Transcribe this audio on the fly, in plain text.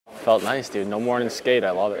Felt nice, dude. No morning skate.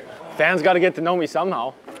 I love it. Fans got to get to know me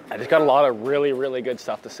somehow. I just got a lot of really, really good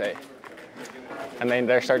stuff to say. And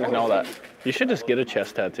they're starting to know that. You should just get a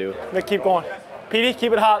chest tattoo. Nick, keep going. Petey,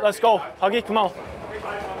 keep it hot. Let's go. Huggy, come on.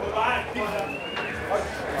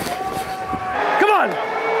 Come on.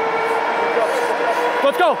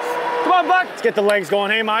 Let's go. Come on, Buck. Let's get the legs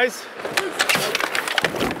going. Hey, Mize.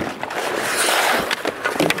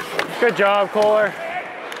 Good job, Kohler.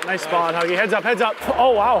 Nice spawn, Huggy. Heads up, heads up.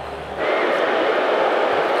 Oh, wow.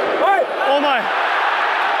 All right. Oh, my.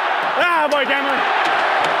 Ah, boy, Cameron.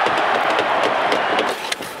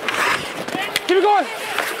 Keep it going.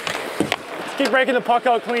 Let's keep breaking the puck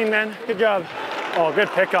out clean, man. Good job. Oh, good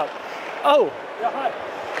pickup. Oh.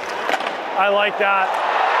 I like that.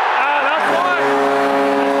 Ah, that's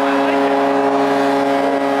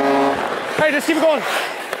fine. Hey, just keep it going.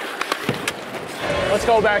 Let's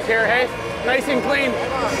go back here, hey? Nice and clean.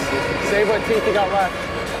 Save what teeth you got left.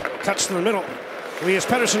 Cuts to the middle. Elias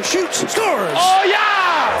Pettersson shoots, scores! Oh,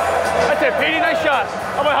 yeah! That's it, Petey, nice shot.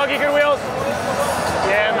 How about Huggy, good wheels?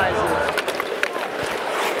 Yeah, nice.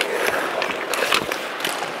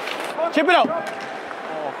 Chip it out.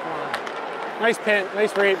 Oh, come on. Nice pin,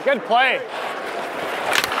 nice read. Good play.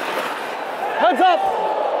 Heads up.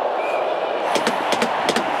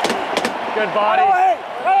 Good body.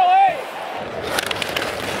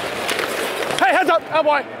 Hey, heads up. Oh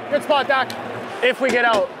boy. Good spot, Dak. If we get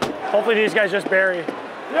out. Hopefully these guys just bury. Yeah.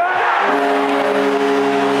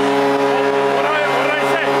 What did I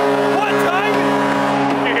say? What time?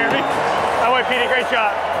 Can you hear me? Oh boy, Petey, great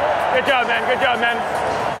shot. Good job, man. Good job, man.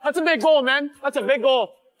 That's a big goal, man. That's a big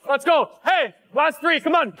goal. Let's go. Hey, last three.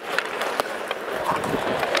 Come on.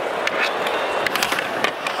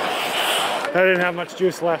 I didn't have much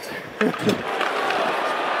juice left.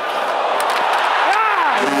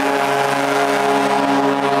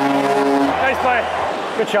 Nice play.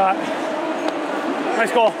 Good shot.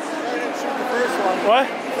 Nice goal. Sorry I didn't shoot the first one. What?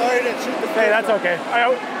 Sorry I didn't shoot the first one. Hey, that's okay.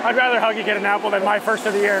 I'd rather Huggy get an apple than my first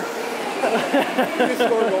of the year. You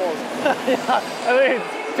score goals. Yeah, I think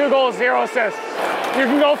 2 goals, 0 assists. You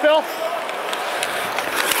can go, Phil.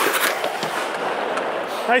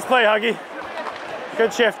 Nice play, Huggy.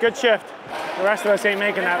 Good shift, good shift. The rest of us ain't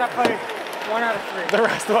making that. 1 out of 3. The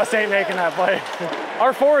rest of us ain't making that play.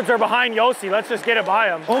 Our forwards are behind Yossi. Let's just get it by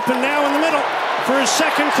him. Open now in the middle for his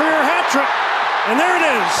second career hat trick. And there it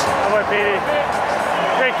is. How about Petey?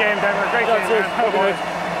 Great game, Denver. Great game, man. Oh boy.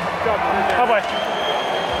 Oh boy.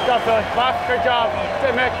 Good job, Philly. Buck, good job.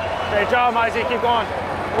 Good, Mick. Great job, Mizey. Keep going.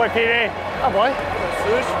 Oh boy, Petey. Oh boy.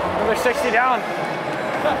 Another 60 down.